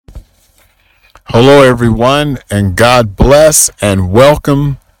Hello, everyone, and God bless, and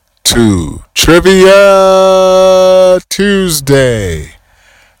welcome to Trivia Tuesday.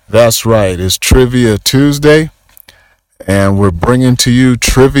 That's right, it's Trivia Tuesday, and we're bringing to you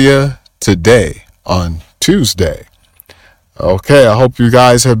trivia today on Tuesday. Okay, I hope you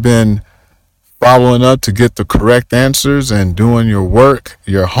guys have been following up to get the correct answers and doing your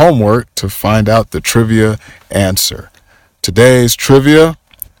homework to find out the trivia answer. Today's trivia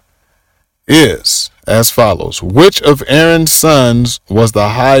is as follows. Which of Aaron's sons was the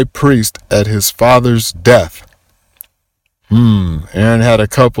high priest at his father's death? Aaron had a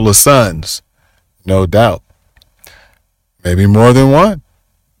couple of sons, no doubt. Maybe more than one,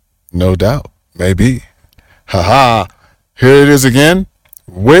 no doubt. Maybe. Here it is again.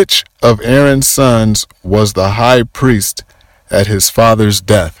 Which of Aaron's sons was the high priest at his father's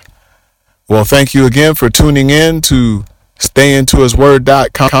death? Well, thank you again for tuning in to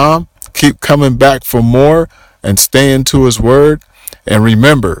stayintohisword.com. Keep coming back for more and stay into his word. And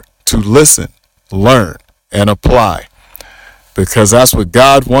remember to listen, learn, and apply, because that's what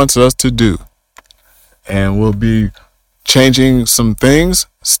God wants us to do. And we'll be changing some things.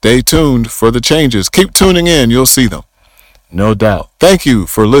 Stay tuned for the changes. Keep tuning in. You'll see them. No doubt. Thank you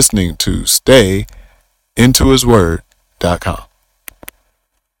for listening to stayintohisword.com.